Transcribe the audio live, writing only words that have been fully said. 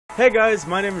Hey guys,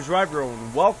 my name is Rybro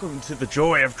and welcome to the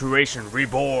joy of creation,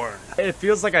 Reborn. It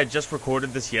feels like I just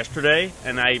recorded this yesterday,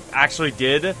 and I actually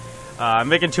did. I'm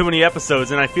making too many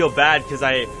episodes, and I feel bad because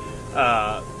I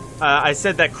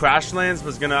said that Crashlands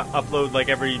was gonna upload like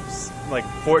every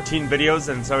 14 videos,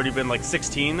 and it's already been like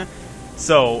 16.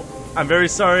 So I'm very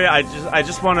sorry. I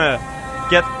just want to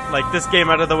get this game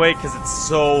out of the way because it's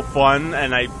so fun,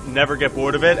 and I never get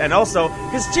bored of it. And also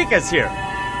because Chica's here.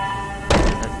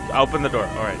 Open the door.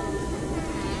 Alright.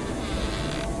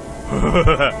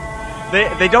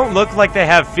 They don't look like they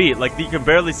have feet. Like, you can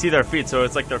barely see their feet, so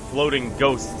it's like they're floating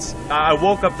ghosts. I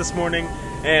woke up this morning,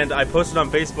 and I posted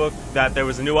on Facebook that there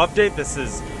was a new update. This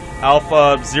is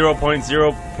Alpha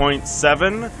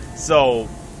 0.0.7, so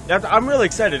I'm really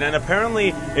excited. And apparently,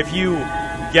 if you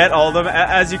get all of them,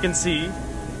 as you can see,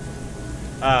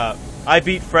 I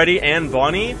beat Freddy and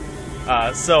Bonnie.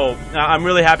 So I'm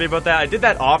really happy about that. I did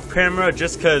that off camera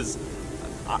just because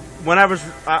when I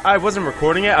wasn't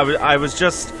recording it. I was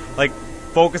just like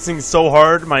focusing so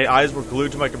hard. My eyes were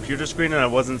glued to my computer screen and I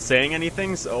wasn't saying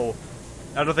anything. So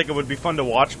I don't think it would be fun to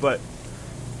watch. But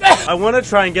I want to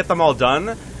try and get them all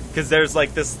done because there's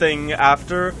like this thing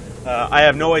after. I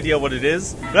have no idea what it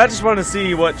is, but I just want to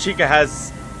see what Chica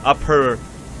has up her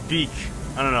beak.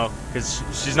 I don't know because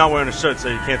she's not wearing a shirt, so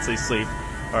you can't see sleep.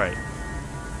 All right.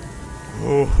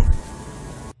 Oh.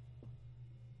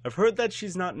 I've heard that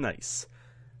she's not nice.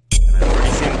 And I've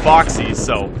already seen Foxy,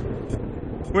 so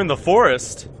we're in the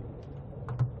forest.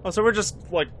 Oh, so we're just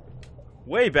like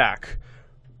way back.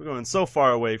 We're going so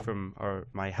far away from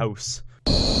my house.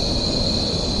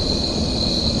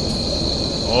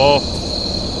 Oh.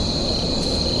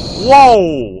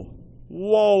 Whoa!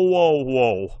 Whoa, whoa,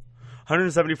 whoa.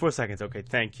 174 seconds. Okay,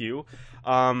 thank you.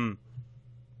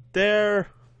 There.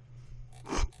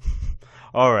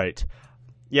 Alright.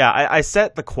 Yeah, I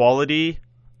set the quality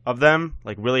of them,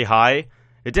 like, really high.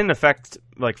 It didn't affect,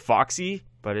 like, Foxy,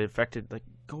 but it affected, like,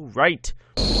 go right.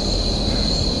 Is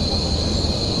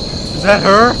that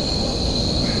her?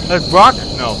 That's Brock?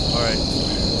 No, alright.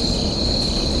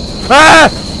 Ah!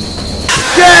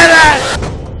 Get it!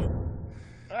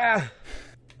 Ah!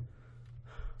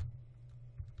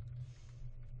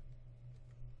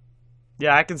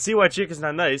 Yeah, I can see why Chica's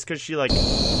not nice, because she, like...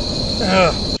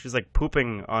 she's like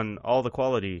pooping on all the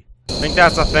quality. I think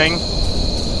that's a thing.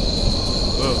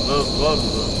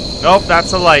 Nope,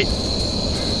 that's a light.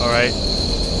 Alright.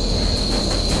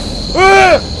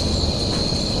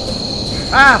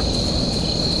 Ah!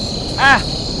 Ah!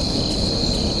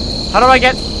 How do I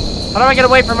get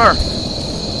away from her?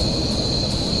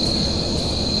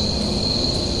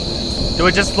 Do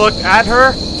I just look at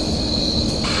her?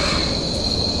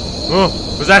 Oh,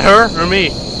 was that her or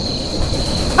me?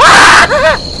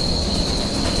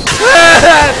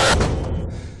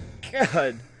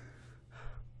 God.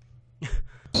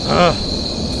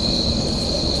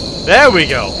 There we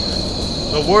go.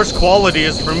 The worst quality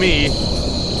is for me.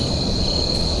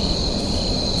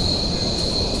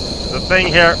 The thing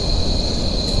here.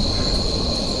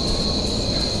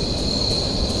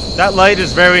 That light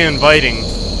is very inviting.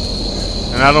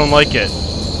 And I don't like it.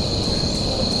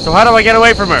 So how do I get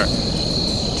away from her?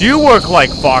 Do you work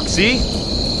like Foxy?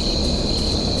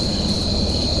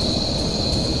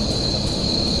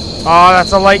 Oh,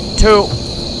 that's a light too.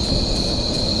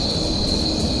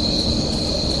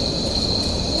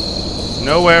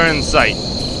 Nowhere in sight.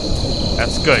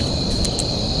 That's good.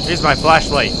 Here's my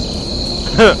flashlight.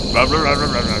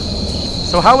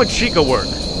 So how would Chica work?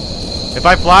 If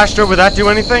I flashed her, would that do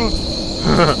anything?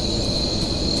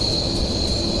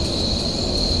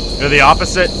 You're the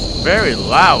opposite. Very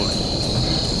loud.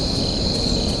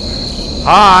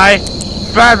 Hi.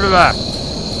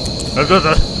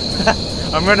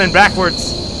 I'm running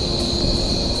backwards.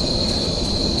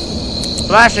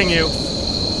 Flashing you.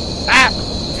 Ah!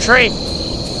 Tree!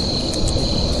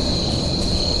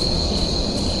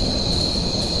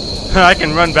 I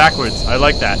can run backwards. I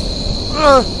like that.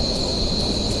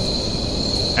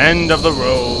 End of the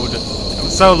road. I'm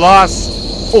so lost.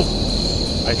 Oh!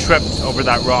 I tripped over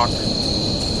that rock.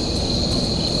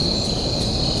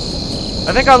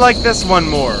 I think I like this one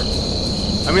more.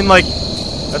 I mean, like,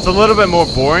 it's a little bit more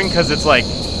boring because it's like,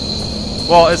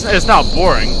 well, it's not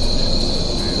boring.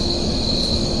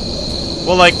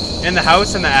 Well, like in the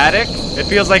house in the attic, it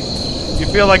feels like you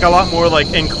feel like a lot more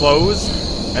like enclosed,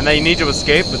 and that you need to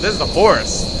escape. But this is the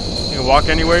forest. You can walk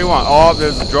anywhere you want. Oh,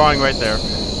 there's a drawing right there.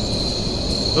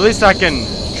 At least I can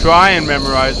try and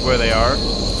memorize where they are.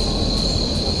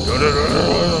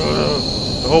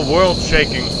 The whole world's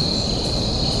shaking.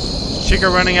 Chica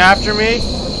running after me?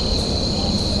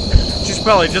 She's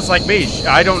probably just like me.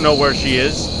 I don't know where she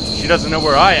is. She doesn't know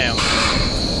where I am.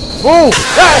 Oh!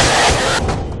 Ah!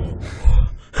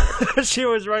 She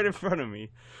was right in front of me.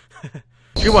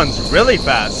 She runs really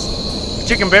fast. But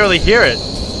you can barely hear it.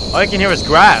 All you can hear is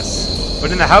grass.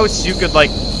 But in the house, you could,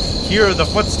 like, hear the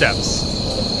footsteps.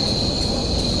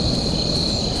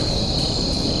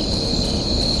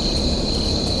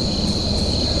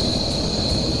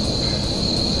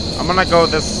 I'm gonna go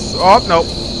this... Oh, nope.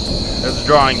 There's a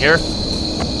drawing here.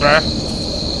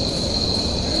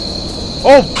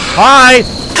 Oh! Hi!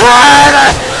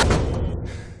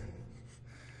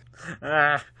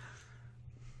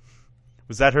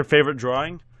 Was that her favorite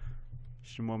drawing?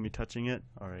 She didn't want me touching it?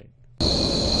 Alright.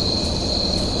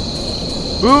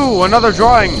 Ooh, another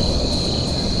drawing!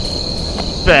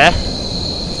 Bleh.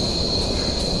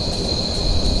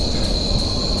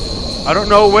 I don't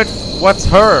know what's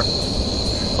her.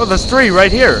 Oh, there's 3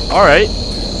 right here. Alright.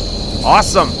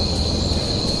 Awesome.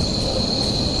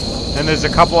 And there's a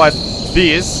couple at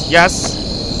these. Yes.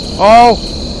 Oh,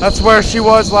 that's where she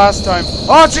was last time.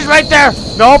 Oh, she's right there!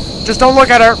 Nope, just don't look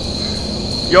at her.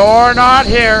 You're not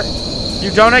here.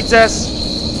 You don't exist.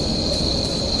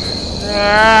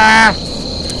 Ah,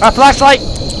 a flashlight!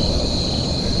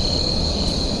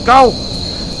 Go!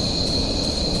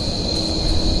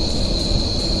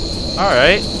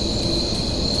 Alright.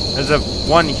 There's a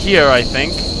one here, I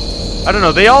think. I don't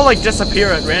know, they all like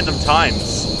disappear at random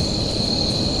times.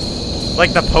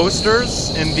 Like the posters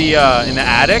in the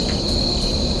attic.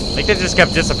 Like they just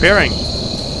kept disappearing.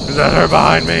 Is that her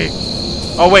behind me?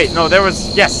 Oh wait, no, there was,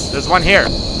 yes, there's one here.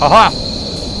 Haha!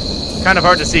 Kind of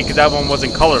hard to see because that one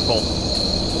wasn't colorful.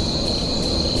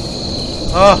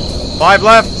 Oh, 5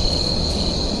 left.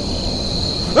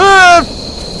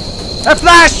 A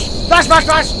flash! Flash, flash,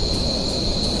 flash!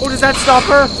 Oh, does that stop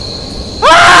her?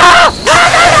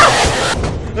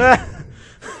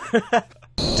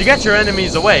 To get your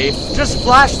enemies away, just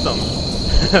flash them.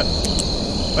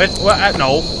 Wait, what?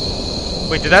 No.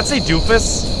 Wait, did that say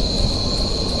doofus?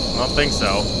 I don't think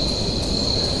so.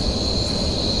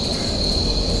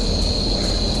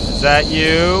 Is that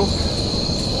you?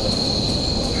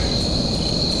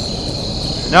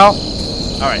 No?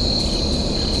 Alright.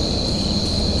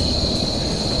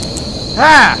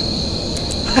 Ha!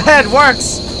 It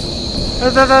works!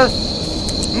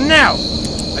 No!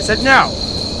 I said no!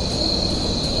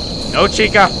 No,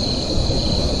 Chica!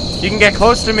 You can get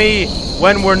close to me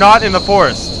when we're not in the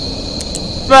forest.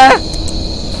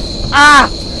 Ah!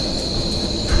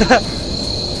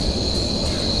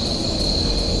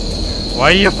 Why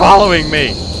are you following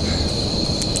me?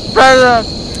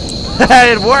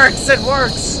 It works! It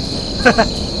works!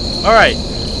 Alright.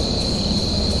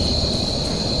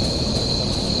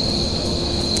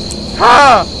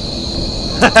 Ah!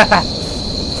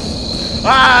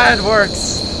 Ah, it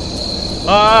works!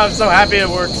 Oh, I'm so happy it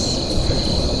works.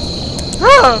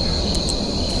 Ah!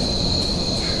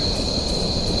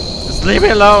 Just leave me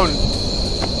alone.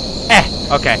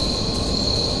 Okay.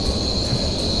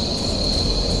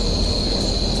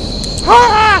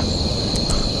 Ah!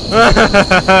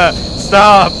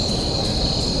 Stop!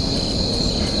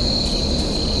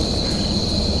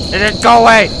 It didn't go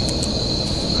away!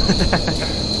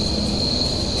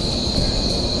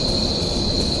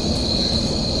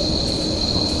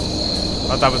 I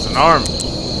thought that was an arm.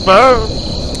 Boom!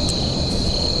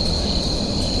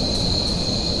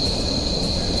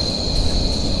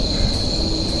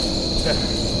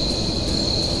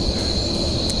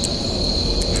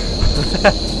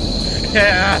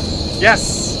 Yeah.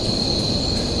 Yes!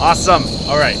 Awesome.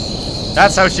 Alright.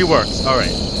 That's how she works.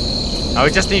 Alright. Now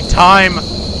we just need time.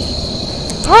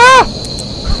 Ah!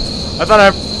 I thought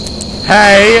I...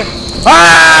 Hey!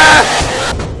 Ah!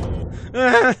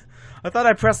 I thought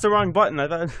I pressed the wrong button. I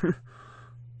thought...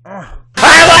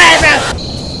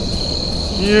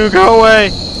 You go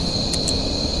away!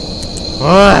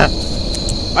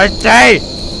 I say!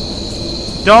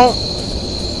 Don't!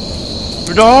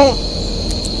 Don't!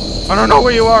 I don't know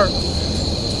where you are!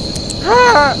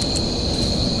 Ah!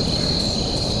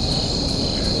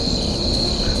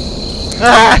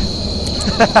 Ah!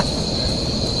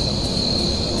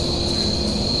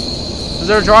 Is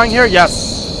there a drawing here?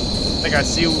 Yes. I think I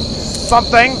see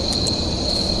something.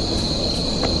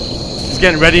 She's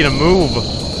getting ready to move.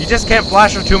 You just can't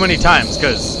flash her too many times,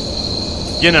 because,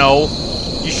 you know,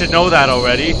 you should know that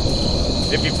already.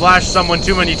 If you flash someone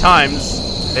too many times,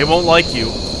 they won't like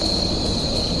you.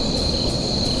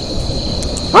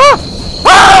 Ah!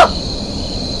 Ah!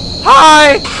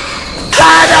 Hi!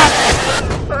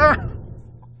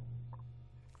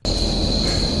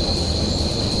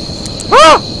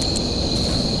 Ah!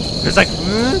 It's like,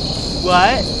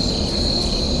 what?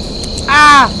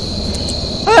 Ah!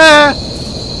 Ah!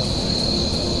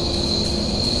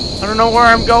 I don't know where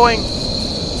I'm going.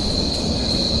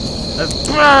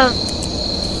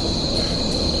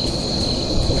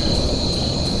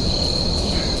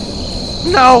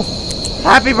 No!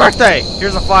 Happy birthday!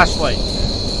 Here's a flashlight.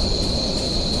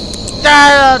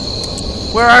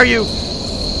 Where are you?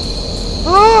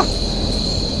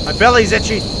 My belly's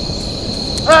itchy.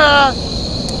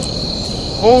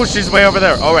 Oh, she's way over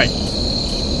there. Alright.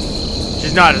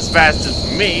 She's not as fast as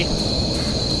me.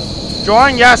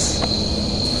 Join, yes.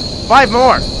 5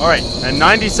 more. Alright, and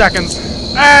 90 seconds.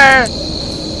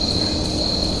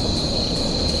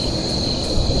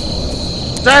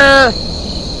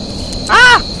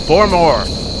 4 more.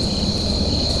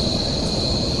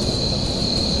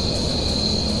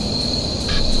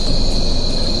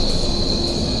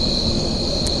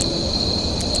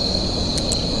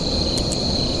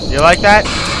 You like that?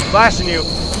 Flashing you.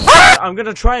 I'm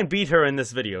gonna try and beat her in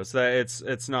this video, so that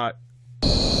it's not.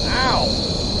 Ow!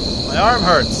 My arm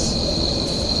hurts.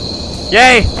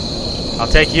 Yay! I'll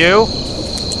take you.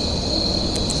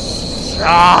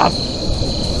 Stop!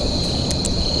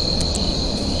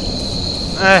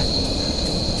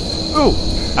 Ooh!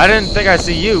 I didn't think I'd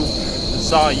see you.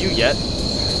 Saw you yet.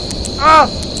 Ah!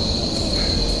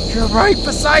 You're right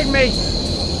beside me!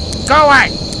 Go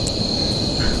away!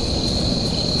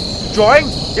 Join?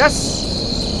 Yes!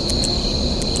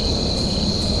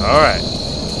 Alright.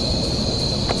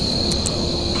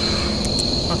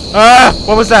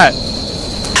 What was that?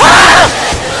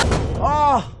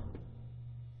 Oh!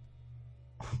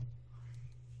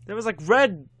 There was like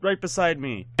red right beside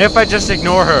me. If I just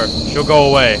ignore her, she'll go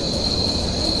away.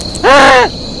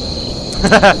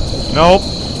 Nope.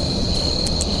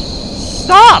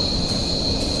 Stop!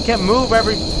 Can't move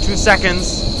every 2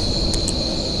 seconds.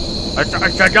 I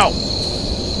can't go.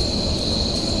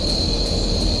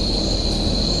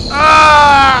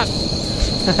 Ah!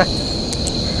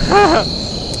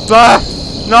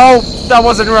 No, that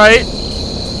wasn't right.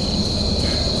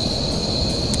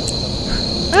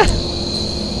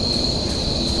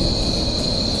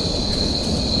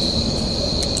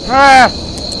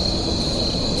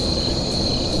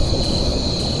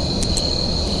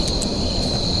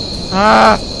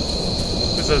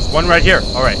 This is one right here.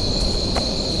 All right.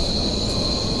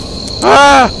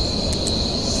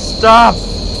 Stop.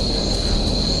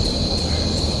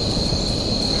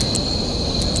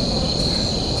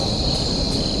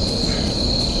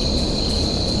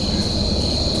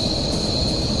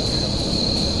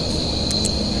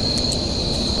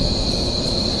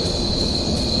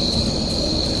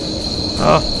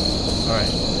 Oh, all right.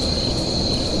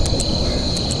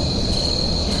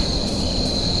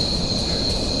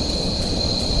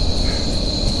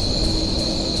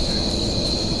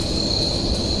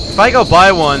 If I go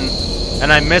buy one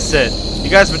and I miss it, you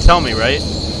guys would tell me, right?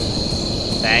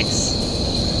 Thanks.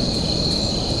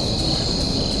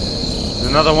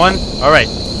 Another one? Alright.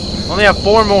 Only have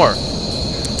 4 more.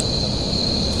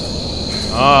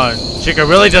 Oh, Chica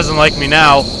really doesn't like me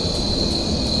now.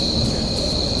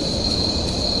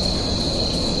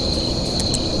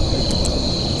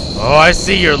 Oh, I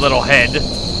see your little head.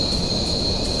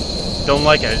 Don't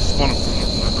like it, I just want to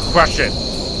crush it.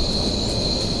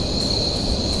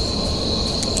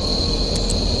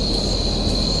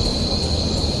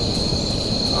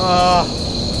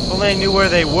 If only I knew where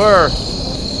they were.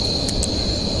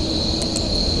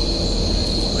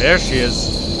 There she is.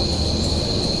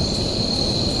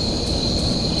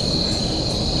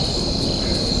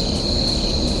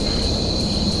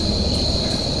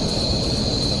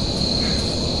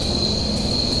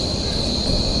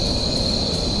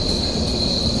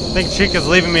 I think Chica's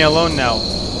leaving me alone now.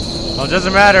 Well, it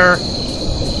doesn't matter.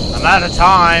 I'm out of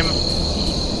time.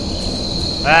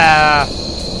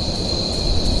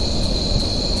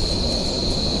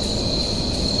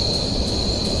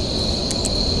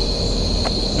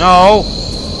 No.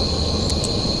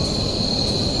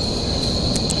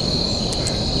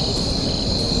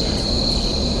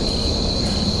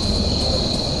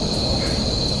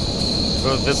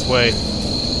 Go this way.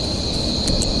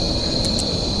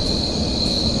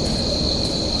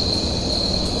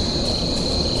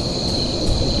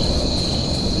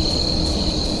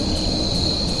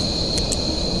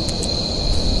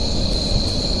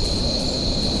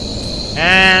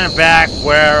 And back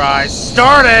where I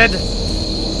started.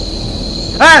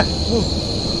 Ah! I don't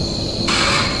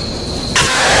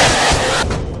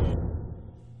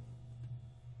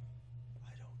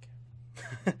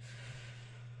care.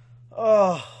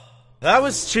 Oh, that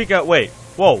was Chica. Wait,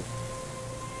 whoa.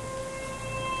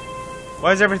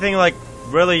 Why is everything like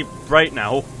really bright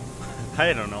now?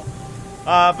 I don't know.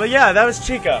 But yeah, that was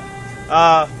Chica.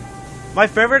 My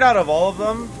favorite out of all of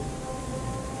them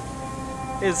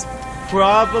is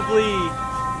probably...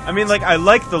 I mean, like, I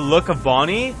like the look of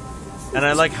Bonnie, and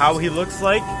I like how he looks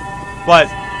like, but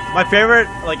my favorite,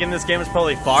 like, in this game is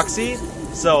probably Foxy,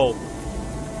 so,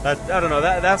 I don't know,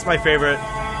 that's my favorite.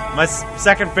 My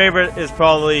second favorite is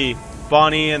probably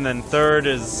Bonnie, and then third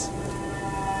is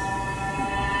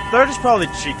probably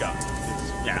Chica.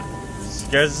 Yeah,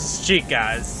 because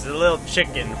Chica is a little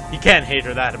chicken. You can't hate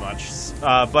her that much.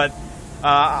 But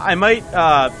I might,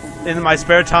 in my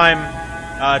spare time,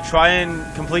 try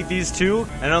and complete these two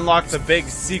and unlock the big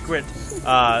secret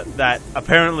that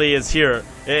apparently is here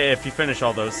if you finish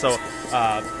all those. So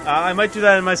I might do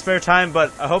that in my spare time,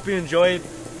 but I hope you enjoyed.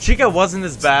 Chica wasn't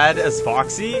as bad as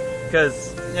Foxy,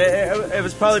 because it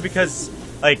was probably because,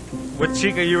 like, with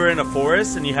Chica you were in a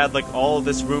forest and you had, like, all of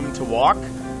this room to walk,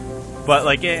 but,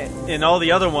 like, in all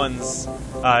the other ones,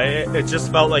 it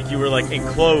just felt like you were, like,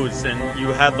 enclosed and you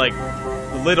had, like,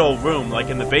 little room, like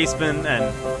in the basement and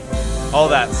all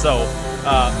that. So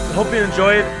hope you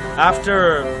enjoyed.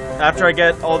 After I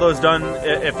get all those done,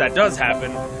 if that does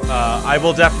happen, I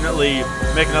will definitely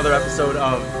make another episode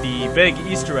of the big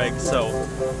Easter egg, so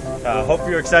hope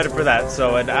you're excited for that.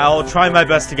 So, and I'll try my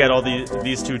best to get all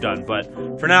these two done, but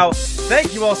for now,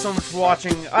 thank you all so much for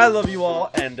watching. I love you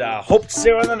all, and hope to see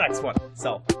you on the next one.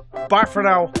 So, bye for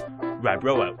now.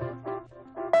 Rybro out.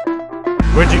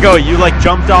 Where'd you go? You, like,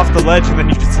 jumped off the ledge and then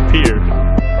you disappeared.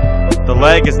 The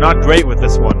leg is not great with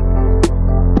this one.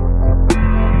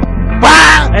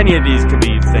 Any of these could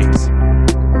be things.